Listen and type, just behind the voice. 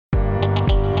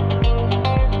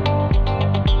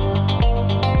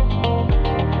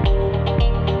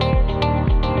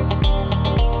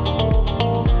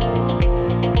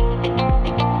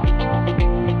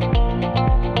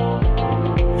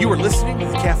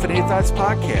Caffeinated Thoughts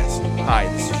Podcast.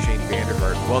 Hi, this is Vander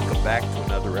Hart. Welcome back to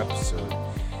another episode.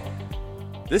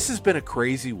 This has been a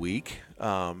crazy week.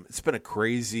 It's been a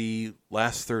crazy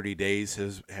last 30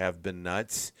 days have been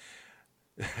nuts.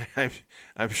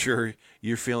 I'm sure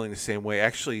you're feeling the same way.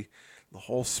 Actually, the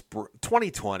whole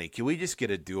 2020. Can we just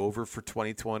get a do-over for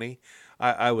 2020?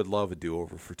 I would love a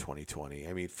do-over for 2020.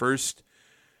 I mean, first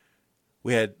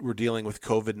we're dealing with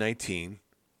COVID-19.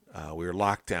 We were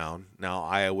locked down. Now,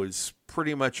 Iowa's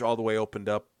pretty much all the way opened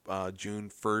up. June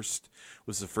 1st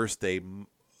was the first day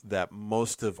that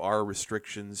most of our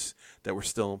restrictions that were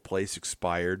still in place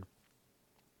expired.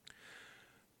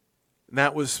 And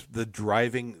that was the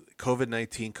driving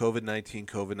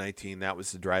COVID-19. That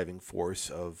was the driving force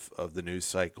of the news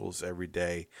cycles every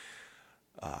day.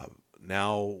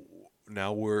 Now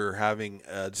we're having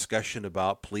a discussion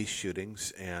about police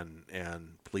shootings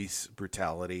and police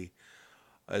brutality,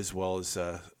 as well as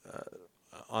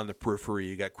on the periphery,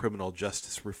 you got criminal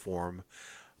justice reform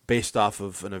based off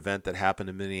of an event that happened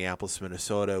in Minneapolis,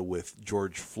 Minnesota, with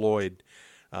George Floyd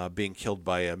being killed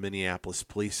by a Minneapolis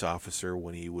police officer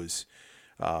when he was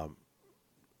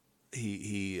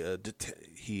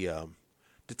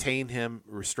detained him,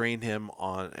 restrained him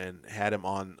and had him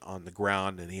on the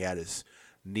ground, and he had his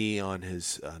knee on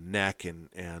his neck,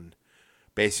 and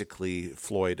basically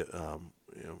Floyd.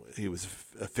 He was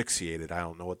asphyxiated. I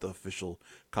don't know what the official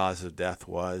cause of death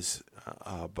was,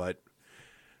 but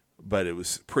it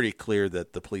was pretty clear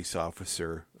that the police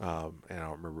officer, and I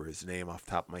don't remember his name off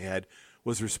the top of my head,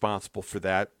 was responsible for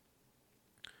that.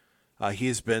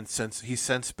 He's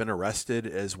since been arrested,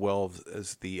 as well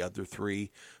as the other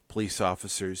 3 police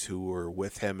officers who were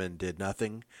with him and did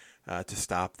nothing to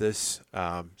stop this.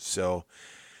 So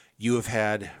you have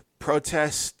had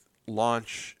protests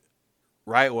launch.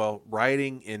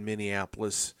 Rioting in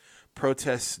Minneapolis,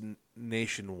 protests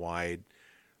nationwide,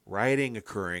 rioting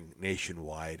occurring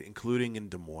nationwide, including in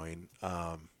Des Moines.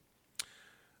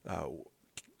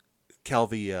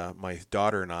 Kelvy, my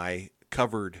daughter, and I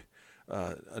covered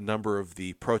a number of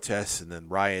the protests and then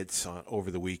riots over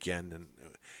the weekend,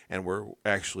 and we're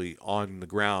actually on the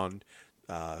ground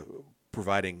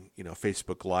providing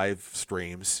Facebook live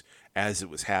streams as it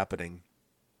was happening.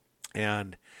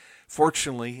 And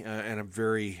fortunately, and I'm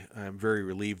very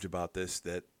relieved about this,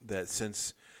 that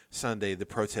since Sunday the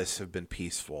protests have been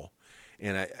peaceful,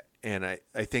 and I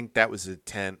think that was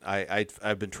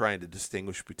I've been trying to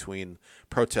distinguish between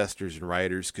protesters and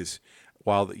rioters, because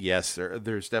while yes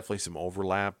there's definitely some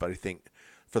overlap, but I think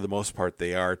for the most part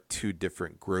they are 2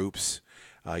 different groups.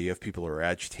 You have people who are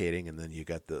agitating, and then you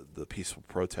got the peaceful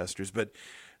protesters. But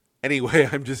anyway,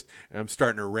 I'm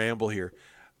starting to ramble here.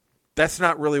 That's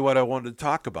not really what I wanted to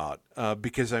talk about,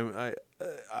 because I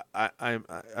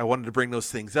wanted to bring those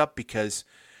things up, because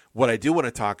what I do want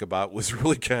to talk about was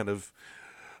really kind of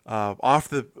off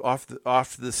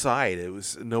the side. It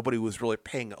was nobody was really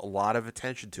paying a lot of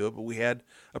attention to it, but we had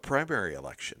a primary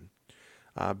election,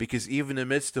 because even in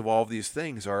the midst of all of these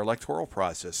things, our electoral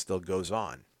process still goes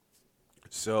on.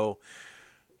 So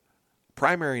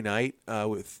primary night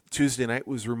with Tuesday night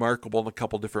was remarkable in a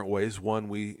couple different ways. One,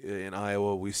 in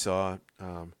Iowa we saw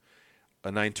a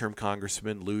 9-term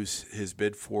congressman lose his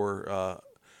bid for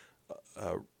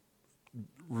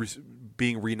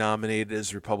being renominated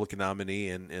as Republican nominee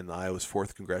in Iowa's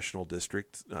 4th congressional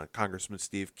district. Congressman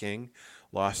Steve King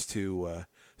lost to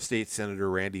State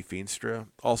Senator Randy Feenstra.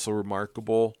 Also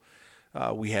remarkable,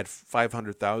 we had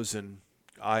 500,000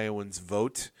 Iowans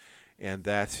vote, and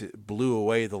that blew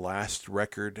away the last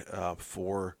record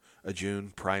for a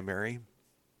June primary.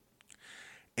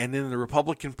 And in the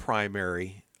Republican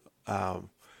primary,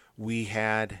 we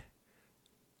had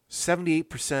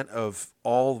 78% of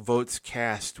all votes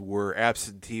cast were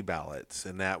absentee ballots,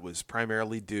 and that was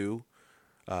primarily due,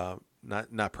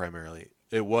 not primarily,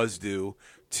 it was due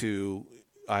to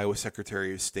Iowa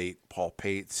Secretary of State Paul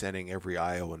Pate sending every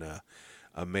Iowan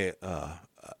an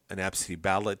absentee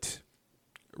ballot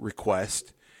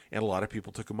request, and a lot of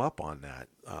people took him up on that.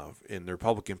 In the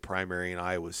Republican primary in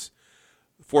Iowa's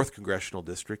 4th congressional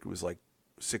district, it was like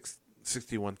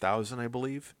 61,000, I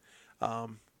believe,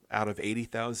 out of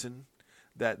 80,000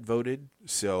 that voted.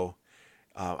 So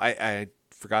I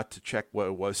forgot to check what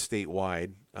it was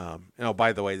statewide.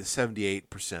 By the way, the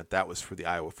 78%, that was for the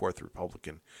Iowa 4th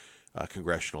Republican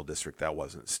congressional district. That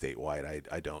wasn't statewide.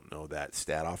 I don't know that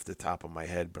stat off the top of my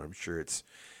head, but I'm sure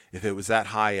if it was that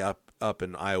high up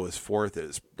in Iowa's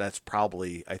 4th, that's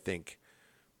probably, I think,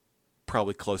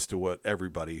 close to what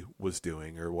everybody was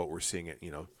doing, or what we're seeing at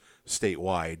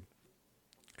statewide.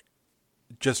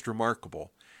 Just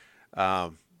remarkable.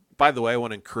 By the way, I want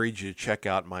to encourage you to check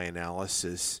out my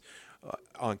analysis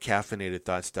on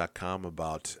caffeinatedthoughts.com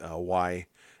about why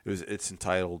it's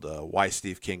entitled "Why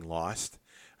Steve King Lost."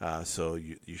 So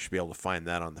you should be able to find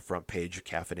that on the front page of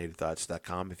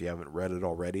caffeinatedthoughts.com. If you haven't read it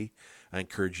already, I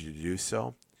encourage you to do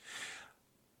so.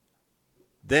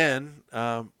 Then,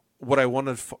 what I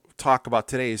want to talk about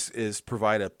today is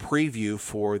provide a preview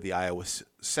for the Iowa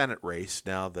Senate race.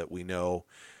 Now that we know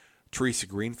Theresa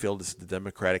Greenfield is the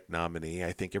Democratic nominee,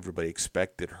 I think everybody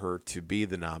expected her to be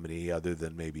the nominee, other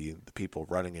than maybe the people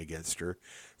running against her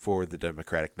for the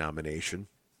Democratic nomination.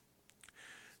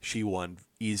 She won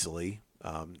easily.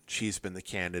 She's been the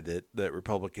candidate that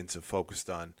Republicans have focused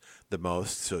on the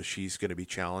most, so she's going to be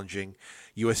challenging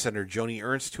U.S. Senator Joni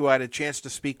Ernst, who I had a chance to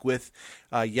speak with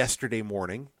yesterday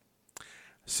morning.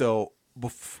 So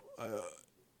before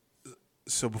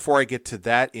I get to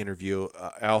that interview,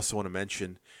 I also want to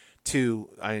mention, too,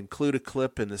 I include a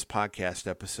clip in this podcast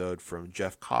episode from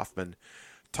Jeff Kaufmann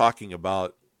talking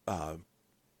about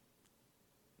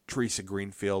Theresa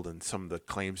Greenfield and some of the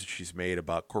claims that she's made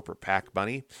about corporate PAC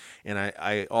money. And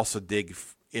I also dig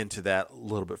into that a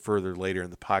little bit further later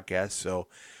in the podcast. So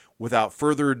without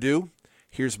further ado,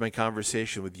 here's my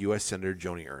conversation with U.S. Senator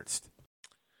Joni Ernst.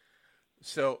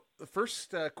 So the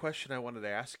first question I wanted to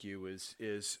ask you is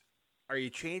are you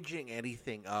changing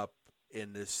anything up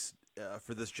in this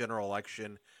for this general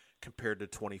election compared to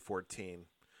 2014?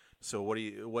 So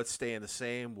what's staying the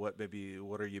same? What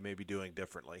are you maybe doing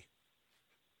differently?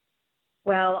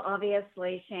 Well,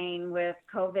 obviously, Shane, with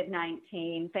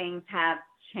COVID-19, things have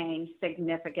changed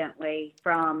significantly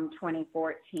from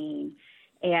 2014.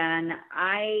 And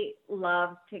I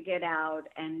love to get out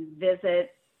and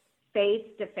visit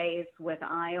face-to-face with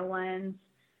Iowans.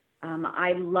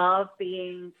 I love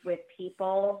being with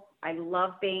people. I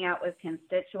love being out with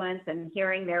constituents and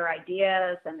hearing their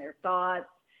ideas and their thoughts.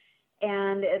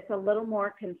 And it's a little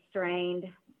more constrained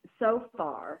so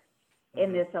far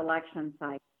in this election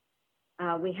cycle.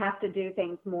 We have to do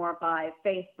things more by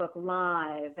Facebook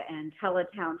Live and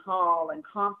teletown hall and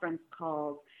conference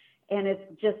calls. And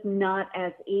it's just not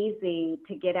as easy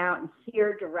to get out and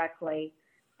hear directly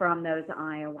from those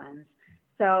Iowans.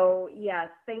 So, yes,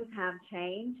 things have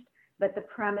changed, but the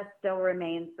premise still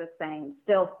remains the same.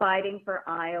 Still fighting for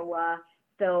Iowa,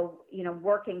 still,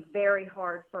 working very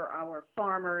hard for our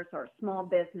farmers, our small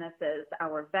businesses,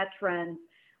 our veterans.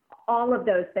 All of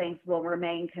those things will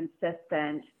remain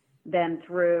consistent then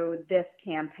through this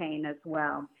campaign as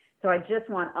well. So I just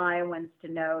want Iowans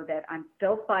to know that I'm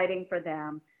still fighting for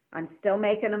them. I'm still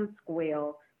making them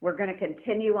squeal. We're going to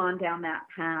continue on down that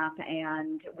path,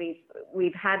 and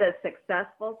we've had a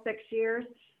successful 6 years,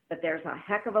 but there's a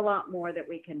heck of a lot more that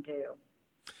we can do.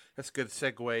 That's a good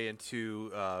segue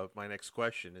into my next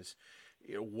question is,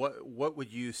 what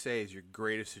would you say is your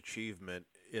greatest achievement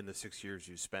in the 6 years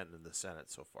you've spent in the Senate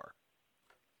so far?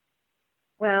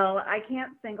 Well, I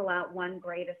can't single out one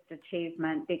greatest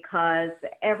achievement because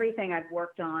everything I've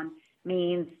worked on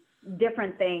means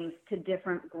different things to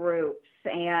different groups.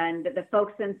 And the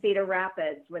folks in Cedar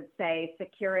Rapids would say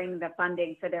securing the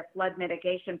funding for their flood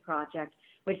mitigation project,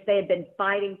 which they had been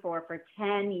fighting for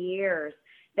 10 years.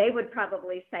 They would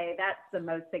probably say that's the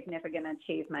most significant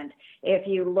achievement. If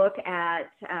you look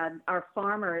at our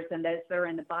farmers and those that are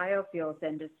in the biofuels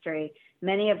industry,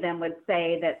 many of them would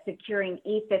say that securing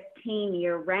E15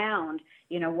 year-round,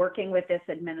 working with this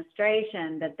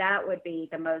administration, that would be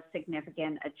the most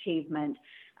significant achievement.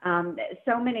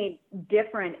 So many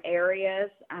different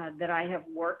areas that I have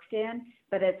worked in,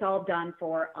 but it's all done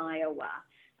for Iowa.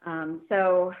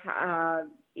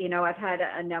 I've had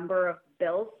a number of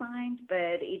bills signed,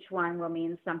 but each one will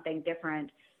mean something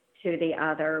different to the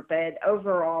other. But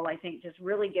overall, I think just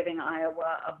really giving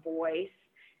Iowa a voice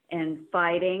and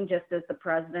fighting, just as the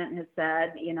president has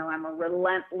said, I'm a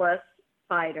relentless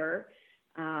fighter.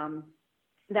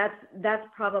 That's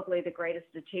probably the greatest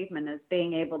achievement, is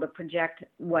being able to project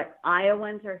what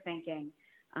Iowans are thinking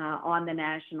on the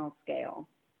national scale.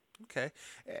 Okay.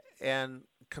 And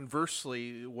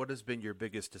conversely, what has been your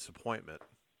biggest disappointment?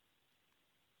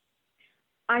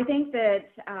 I think that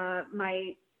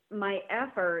my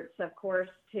efforts, of course,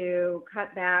 to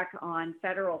cut back on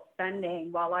federal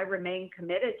spending, while I remain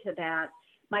committed to that,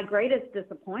 my greatest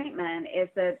disappointment is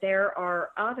that there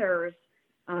are others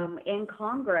in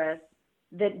Congress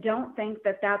that don't think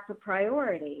that that's a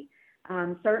priority.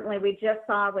 Certainly, we just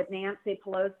saw with Nancy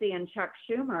Pelosi and Chuck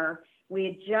Schumer, we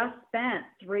had just spent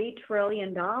 $3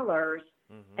 trillion,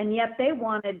 and yet they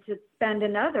wanted to spend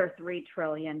another $3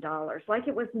 trillion, like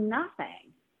it was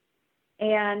nothing.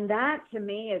 And that, to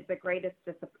me, is the greatest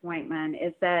disappointment,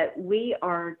 is that we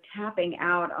are tapping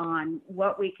out on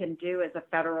what we can do as a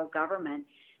federal government.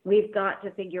 we've got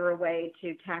to figure a way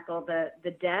to tackle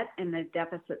the debt and the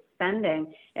deficit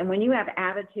spending. And when you have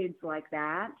attitudes like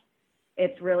that,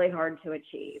 it's really hard to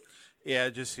achieve. Yeah,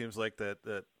 it just seems like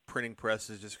that printing press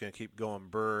is just going to keep going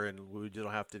burr, and we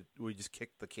just kick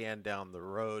the can down the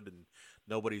road, and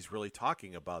nobody's really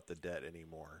talking about the debt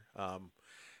anymore.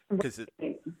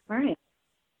 Right.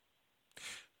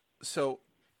 So,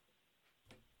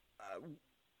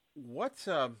 what's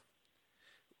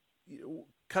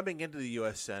coming into the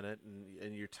U.S. Senate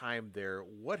and your time there?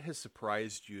 What has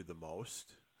surprised you the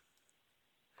most?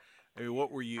 I mean,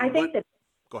 what were you?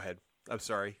 Go ahead. I'm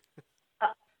sorry.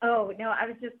 Oh, no, I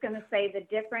was just going to say the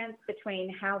difference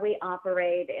between how we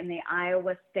operate in the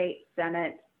Iowa State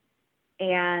Senate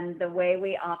and the way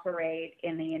we operate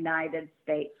in the United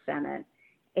States Senate.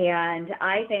 And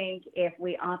I think if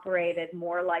we operated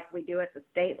more like we do at the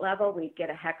state level, we'd get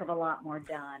a heck of a lot more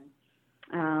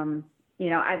done.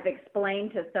 I've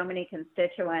explained to so many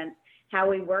constituents how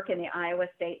we work in the Iowa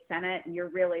State Senate, and you're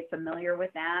really familiar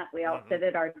with that. We all sit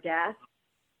at our desk,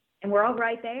 and we're all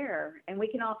right there, and we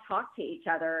can all talk to each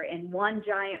other in one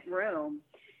giant room.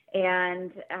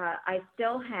 And I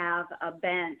still have a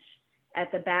bench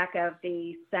at the back of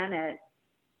the Senate,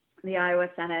 the Iowa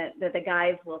Senate, that the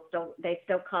guys they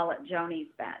still call it Joni's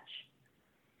bench.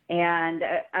 And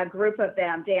a group of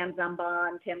them, Dan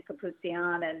Zumban, Tim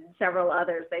Kapusian, and several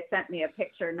others, they sent me a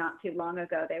picture not too long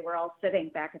ago. They were all sitting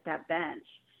back at that bench.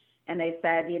 And they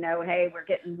said, hey, we're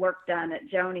getting work done at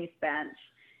Joni's bench.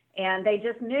 And they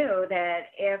just knew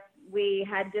that if we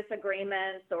had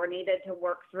disagreements or needed to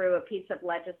work through a piece of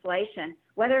legislation,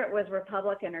 whether it was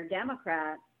Republican or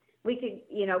Democrat, we could,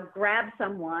 grab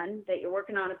someone that you're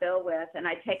working on a bill with, and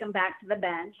I'd take them back to the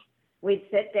bench. We'd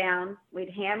sit down, we'd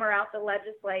hammer out the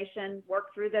legislation, work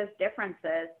through those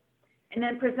differences, and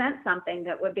then present something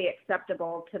that would be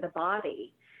acceptable to the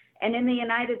body. And in the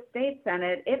United States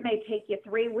Senate, it may take you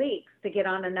 3 weeks to get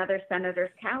on another senator's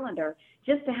calendar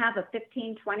just to have a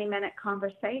 15, 20-minute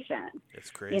conversation. It's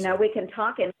crazy. We can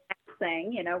talk in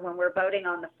passing, when we're voting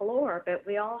on the floor, but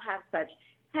we all have such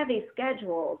heavy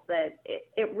schedules that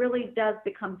it really does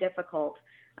become difficult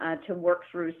to work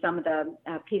through some of the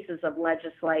pieces of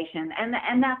legislation.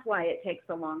 And that's why it takes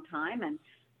a long time, and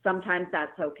sometimes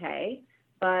that's okay.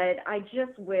 But I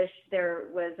just wish there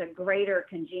was a greater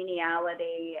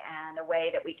congeniality and a way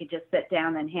that we could just sit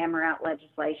down and hammer out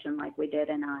legislation like we did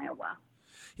in Iowa.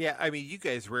 Yeah, I mean, you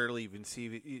guys rarely even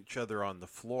see each other on the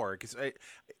floor because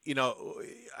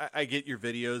I get your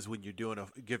videos when you're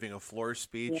giving a floor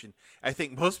speech, and I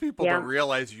think most people don't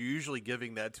realize you're usually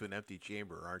giving that to an empty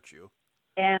chamber, aren't you?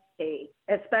 Empty,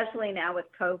 especially now with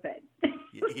COVID.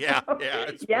 Yeah,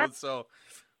 I suppose so.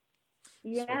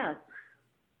 Yes.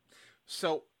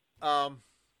 So,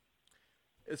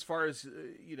 as far as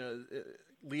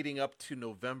leading up to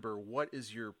November, what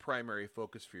is your primary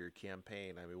focus for your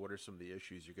campaign? I mean, what are some of the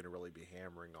issues you're going to really be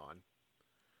hammering on?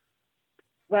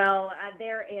 Well,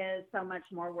 there is so much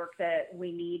more work that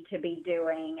we need to be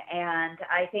doing. And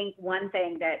I think one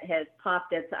thing that has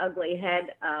popped its ugly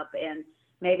head up in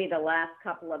maybe the last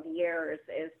couple of years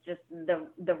is just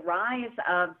the rise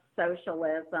of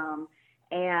socialism,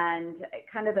 and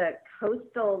kind of the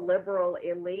coastal liberal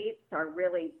elites are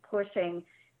really pushing,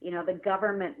 the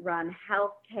government-run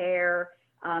healthcare,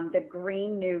 the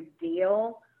Green New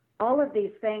Deal, all of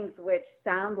these things which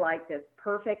sound like this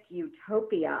perfect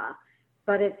utopia,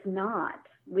 but it's not.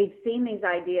 We've seen these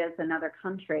ideas in other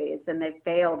countries, and they've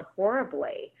failed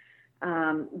horribly.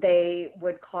 They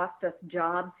would cost us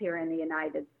jobs here in the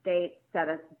United States, set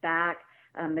us back.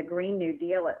 The Green New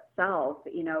Deal itself,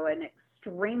 an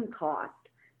extreme cost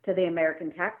to the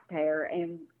American taxpayer,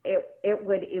 and it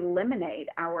would eliminate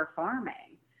our farming.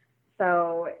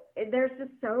 So there's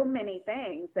just so many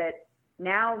things that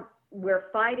now we're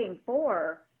fighting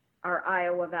for our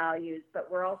Iowa values, but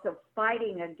we're also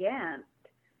fighting against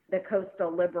the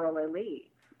coastal liberal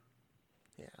elite.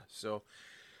 Yeah. So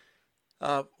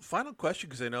final question,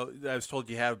 because I know I was told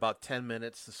you have about 10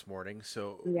 minutes this morning.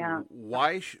 So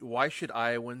why should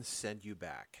Iowans send you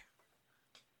back?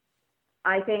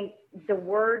 I think the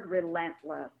word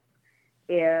relentless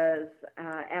is,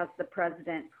 as the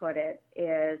president put it,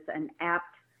 is an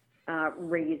apt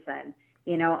reason.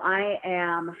 I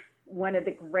am one of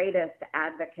the greatest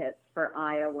advocates for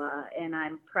Iowa, and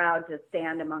I'm proud to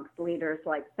stand amongst leaders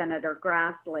like Senator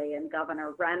Grassley and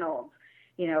Governor Reynolds,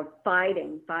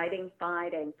 fighting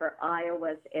for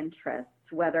Iowa's interests,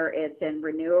 whether it's in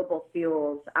renewable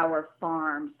fuels, our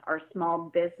farms, our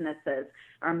small businesses,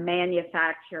 our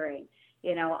manufacturing.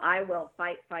 I will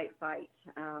fight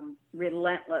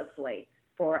relentlessly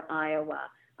for Iowa.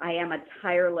 I am a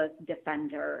tireless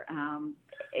defender.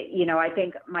 I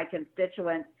think my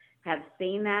constituents have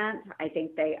seen that. I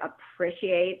think they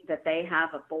appreciate that they have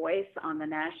a voice on the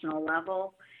national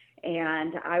level,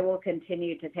 and I will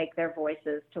continue to take their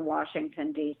voices to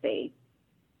Washington, D.C.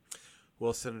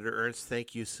 Well, Senator Ernst,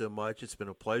 thank you so much. It's been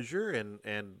a pleasure,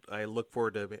 and I look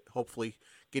forward to hopefully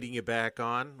getting you back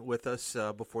on with us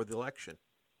before the election.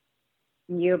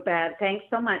 You bet. Thanks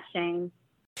so much, Shane.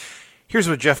 Here's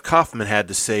what Jeff Kaufmann had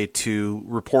to say to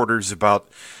reporters about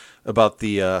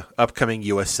the upcoming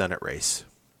U.S. Senate race.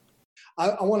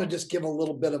 I want to just give a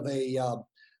little bit of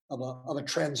a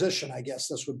transition, I guess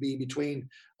this would be, between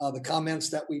the comments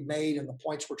that we've made and the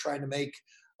points we're trying to make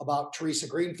about Theresa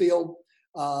Greenfield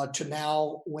to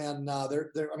now, when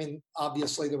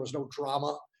obviously there was no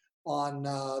drama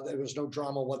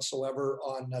whatsoever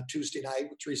on Tuesday night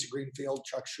with Theresa Greenfield.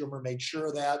 Chuck Schumer made sure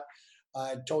of that.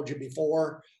 I told you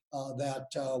before that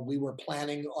we were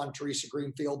planning on Theresa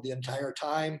Greenfield the entire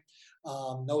time.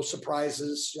 No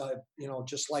surprises,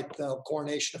 just like the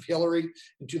coronation of Hillary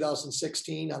in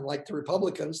 2016, unlike the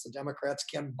Republicans, the Democrats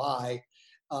can buy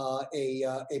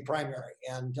a primary.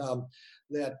 And I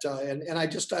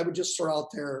would just throw out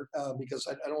there, because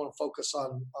I don't want to focus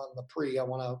on the I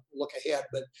want to look ahead.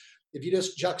 But if you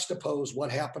just juxtapose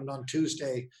what happened on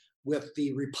Tuesday with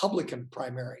the Republican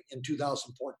primary in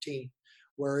 2014,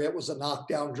 where it was a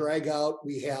knockdown drag out.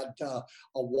 We had a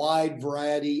wide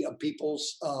variety of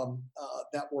peoples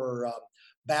that were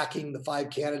backing the 5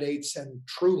 candidates, and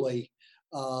truly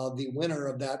the winner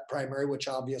of that primary, which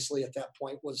obviously at that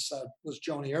point was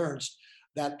Joni Ernst,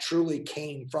 that truly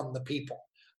came from the people.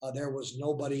 There was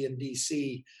nobody in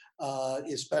D.C.,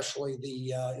 especially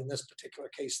in this particular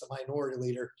case, the minority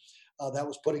leader, that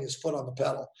was putting his foot on the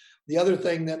pedal. The other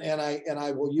thing that, and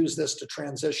I will use this to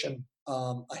transition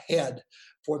ahead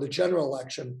for the general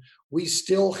election, we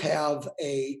still have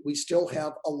a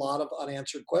lot of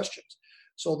unanswered questions.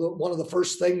 So one of the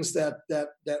first things that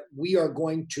we are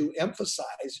going to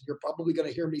emphasize, you're probably going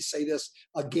to hear me say this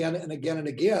again and again and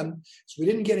again, is we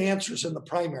didn't get answers in the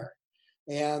primary.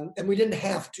 And we didn't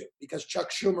have to, because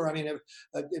Chuck Schumer,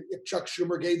 if Chuck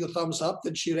Schumer gave the thumbs up,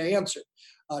 then she'd have answered.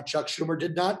 Chuck Schumer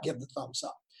did not give the thumbs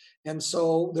up. And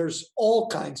so there's all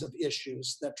kinds of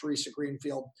issues that Theresa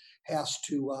Greenfield has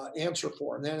to answer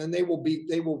for. And they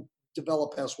will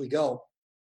develop as we go.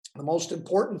 The most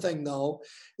important thing, though,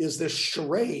 is this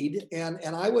charade, and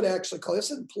I would actually call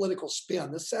this a political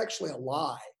spin. This is actually a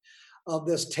lie of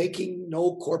this taking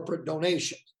no corporate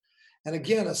donations. And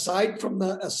again, aside from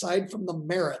the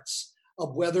merits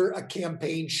of whether a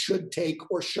campaign should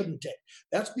take or shouldn't take,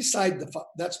 that's besides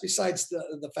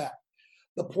the fact.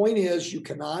 The point is, you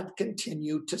cannot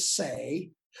continue to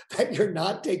say that you're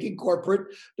not taking corporate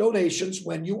donations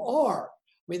when you are.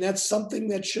 That's something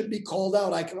that should be called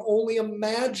out. I can only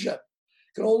imagine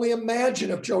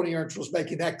if Joni Ernst was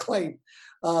making that claim.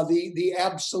 The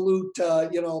absolute,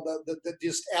 the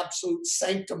just absolute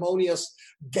sanctimonious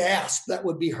gasp that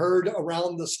would be heard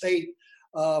around the state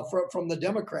from the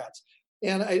Democrats.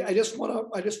 And I just want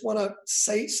to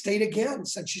state again,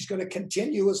 since she's going to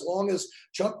continue as long as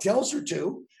Chuck tells her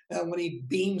to. When he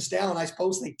beams down, I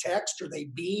suppose they text or they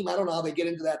beam. I don't know how they get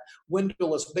into that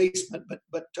windowless basement,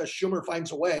 but Schumer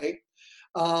finds a way.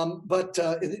 I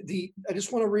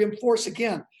just want to reinforce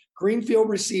again, Greenfield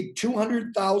received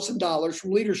 $200,000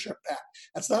 from Leadership PAC.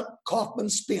 That's not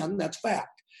Kaufmann's spin, that's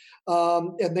fact.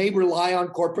 And they rely on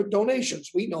corporate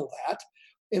donations. We know that.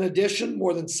 In addition,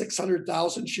 more than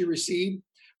 $600,000 she received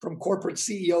from corporate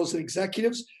CEOs and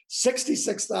executives,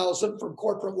 $66,000 from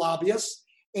corporate lobbyists,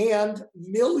 and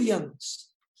millions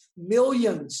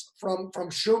from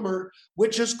Schumer,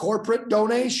 which is corporate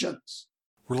donations.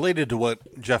 Related to what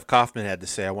Jeff Kaufmann had to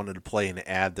say, I wanted to play an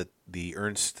ad that the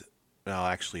Ernst,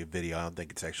 actually a video, I don't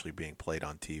think it's actually being played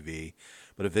on TV,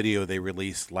 but a video they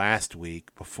released last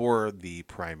week before the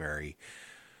primary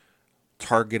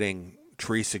targeting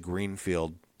Theresa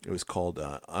Greenfield. It was called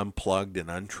Unplugged and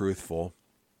Untruthful.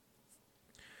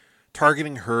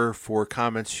 Targeting her for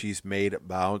comments she's made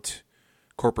about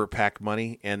corporate PAC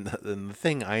money. And the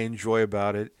thing I enjoy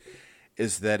about it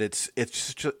is that it's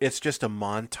just a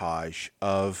montage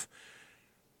of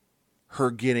her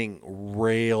getting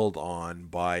railed on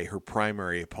by her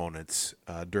primary opponents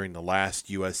during the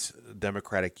last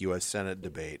Democratic U.S. Senate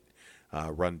debate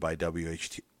run by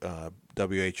WHO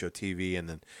TV, and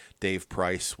then Dave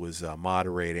Price was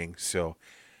moderating. So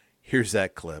here's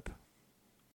that clip.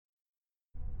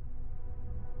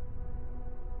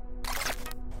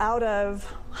 out of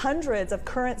hundreds of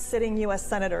current sitting U.S.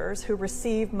 senators who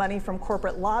receive money from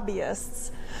corporate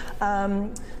lobbyists,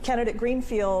 candidate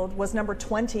Greenfield was number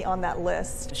 20 on that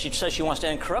list. She says she wants to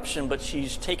end corruption, but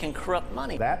she's taking corrupt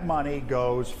money. That money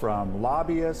goes from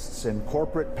lobbyists and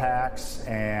corporate PACs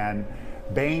and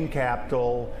Bain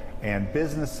Capital and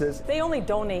businesses. They only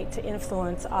donate to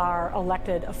influence our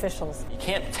elected officials. You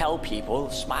can't tell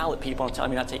people, smile at people and tell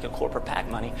them you're not taking corporate PAC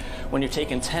money when you're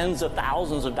taking tens of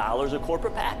thousands of dollars of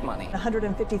corporate PAC money.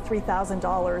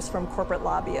 $153,000 from corporate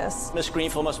lobbyists. Miss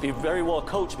Greenfield must be very well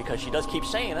coached because she does keep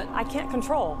saying it. I can't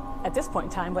control, at this point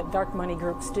in time, what dark money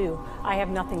groups do. I have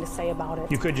nothing to say about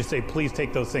it. You could just say, please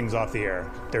take those things off the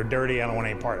air. They're dirty, I don't want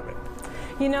any part of it.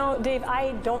 You know, Dave,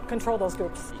 I don't control those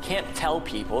groups. You can't tell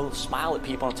people, smile at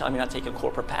people and tell them you're not taking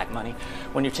corporate PAC money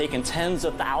when you're taking tens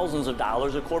of thousands of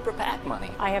dollars of corporate PAC money.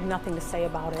 I have nothing to say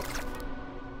about it.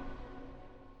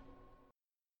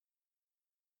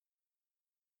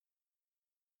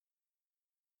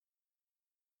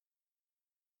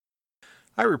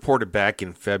 I reported back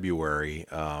in February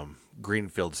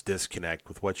Greenfield's disconnect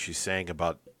with what she's saying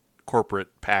about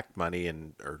corporate PAC money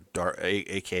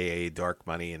aka dark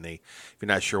money, and if you're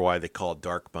not sure why they call it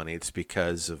dark money, it's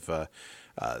because of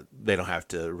they don't have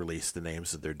to release the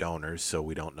names of their donors, so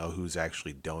we don't know who's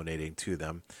actually donating to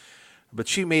them. But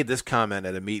she made this comment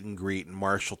at a meet and greet in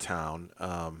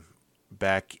Marshalltown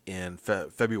back in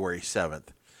February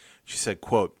 7th. She said,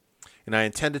 quote, "And I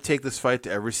intend to take this fight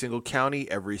to every single county,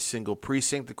 every single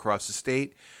precinct across the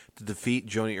state to defeat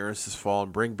Joni Ernst this fall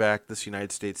and bring back this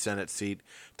United States Senate seat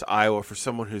to Iowa for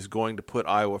someone who's going to put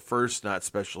Iowa first, not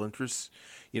special interests.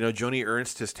 You know, Joni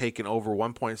Ernst has taken over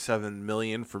 $1.7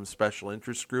 million from special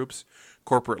interest groups,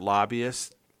 corporate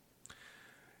lobbyists.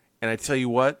 And I tell you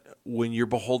what, when you're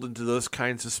beholden to those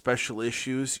kinds of special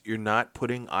issues, you're not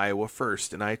putting Iowa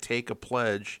first. And I take a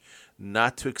pledge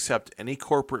not to accept any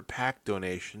corporate PAC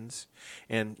donations."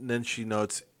 And then she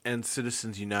notes, "and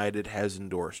Citizens United has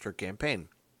endorsed her campaign."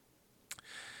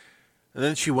 And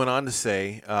then she went on to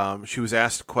say, she was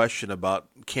asked a question about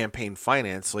campaign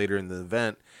finance later in the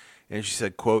event, and she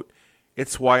said, quote,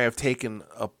 "It's why I've taken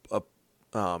a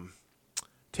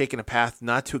path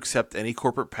not to accept any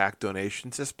corporate PAC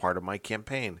donations as part of my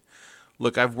campaign.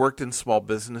 Look, I've worked in small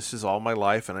businesses all my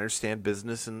life and I understand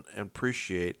business and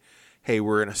appreciate, hey,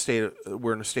 we're in a state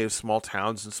of small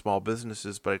towns and small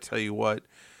businesses, but I tell you what,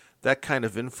 that kind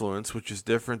of influence, which is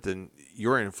different than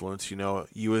your influence, you know,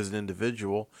 you as an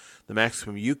individual, the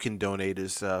maximum you can donate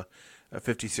is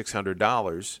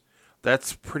 $5,600.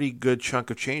 That's a pretty good chunk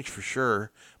of change for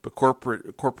sure. But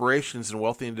corporations and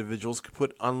wealthy individuals could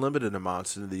put unlimited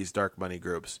amounts into these dark money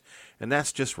groups, and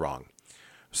that's just wrong."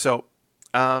 So,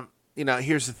 you know,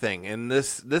 here's the thing, and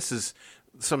this is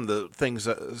some of the things,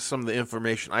 some of the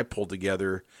information I pulled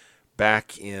together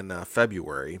back in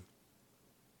February.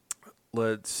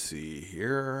 Let's see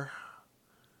here.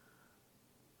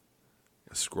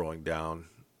 Scrolling down.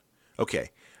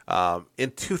 Okay.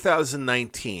 In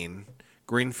 2019,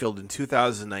 Greenfield in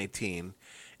 2019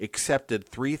 accepted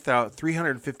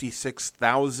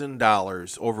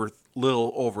 $356,000,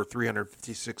 little over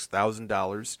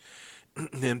 $356,000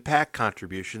 in PAC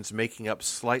contributions, making up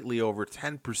slightly over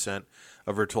 10%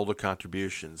 of her total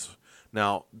contributions.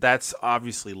 Now, that's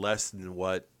obviously less than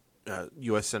what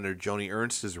U.S. Senator Joni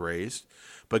Ernst has raised,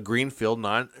 but Greenfield,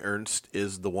 not Ernst,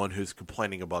 is the one who's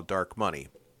complaining about dark money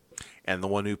and the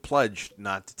one who pledged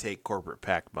not to take corporate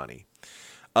PAC money.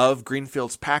 Of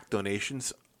Greenfield's PAC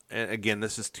donations, and again,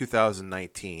 this is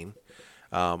 2019,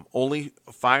 only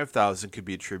 5,000 could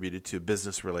be attributed to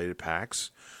business-related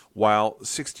PACs, while a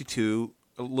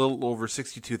little over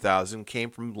 62,000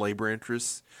 came from labor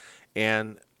interests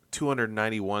and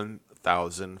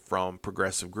 291,000 from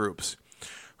progressive groups.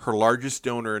 Her largest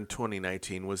donor in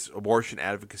 2019 was abortion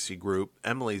advocacy group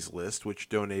Emily's List, which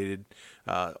donated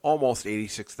almost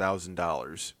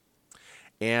 $86,000.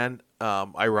 And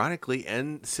ironically,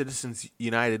 and Citizens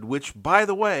United, which, by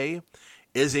the way,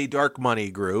 is a dark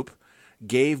money group,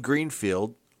 gave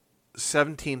Greenfield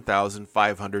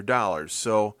 $17,500.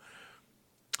 So,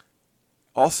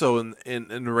 also in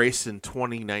the race in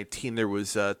 2019, there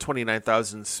was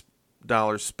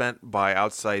 $29,000 spent by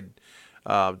outside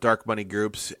dark money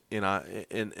groups in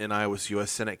Iowa's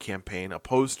U.S. Senate campaign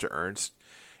opposed to Ernst,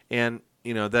 and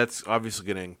you know that's obviously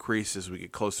going to increase as we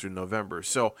get closer to November.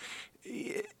 So,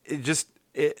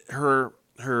 her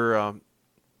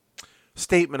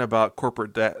statement about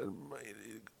corporate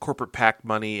PAC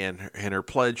money and her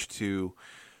pledge to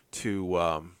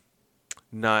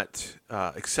not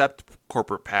accept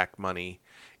corporate PAC money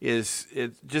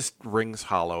it just rings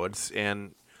hollow. And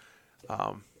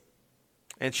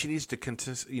she needs to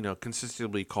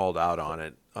consistently be called out on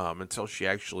it. until she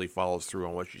actually follows through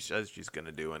on what she says she's going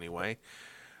to do anyway.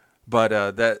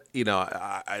 But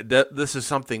this is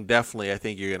something definitely I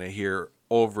think you're going to hear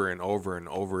over and over and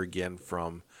over again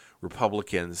from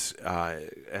Republicans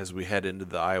as we head into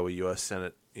the Iowa U.S.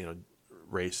 Senate,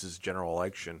 races, general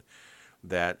election,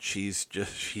 that she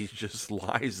just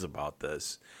lies about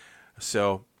this.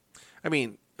 So, I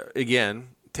mean, again,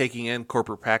 taking in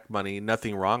corporate PAC money,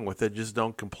 nothing wrong with it. Just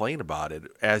don't complain about it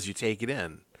as you take it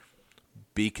in.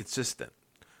 Be consistent.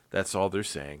 That's all they're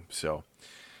saying. So,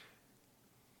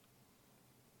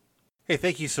 hey,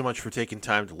 thank you so much for taking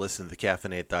time to listen to the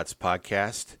Caffeinated Thoughts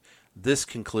podcast. This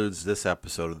concludes this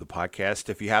episode of the podcast.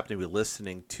 If you happen to be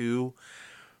listening to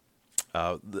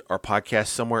our podcast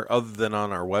somewhere other than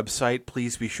on our website,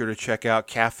 please be sure to check out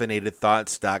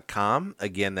caffeinatedthoughts.com.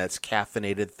 Again, that's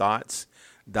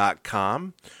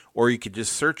caffeinatedthoughts.com. Or you could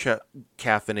just search up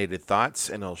Caffeinated Thoughts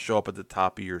and it'll show up at the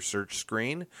top of your search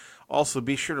screen. Also,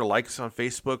 be sure to like us on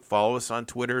Facebook, follow us on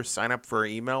Twitter, sign up for our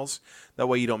emails. That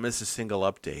way you don't miss a single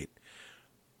update.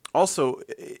 Also,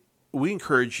 we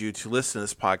encourage you to listen to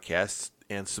this podcast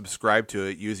and subscribe to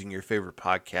it using your favorite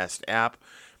podcast app,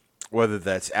 whether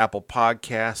that's Apple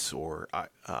Podcasts or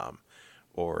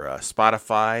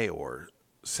Spotify or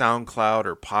SoundCloud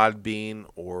or Podbean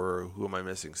or who am I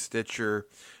missing? Stitcher,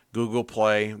 Google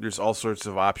Play. There's all sorts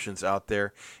of options out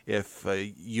there. If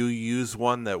you use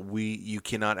one that you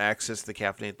cannot access the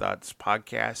Caffeinated Thoughts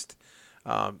podcast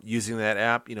using that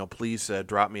app, please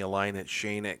drop me a line at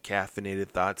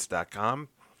shane@caffeinatedthoughts.com.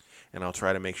 And I'll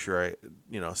try to make sure I,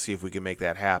 see if we can make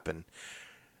that happen.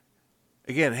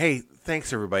 Again, hey,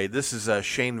 thanks everybody. This is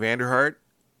Shane Vander Hart.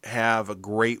 Have a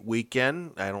great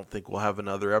weekend. I don't think we'll have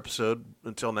another episode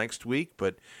until next week,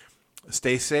 but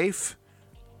stay safe.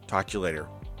 Talk to you later.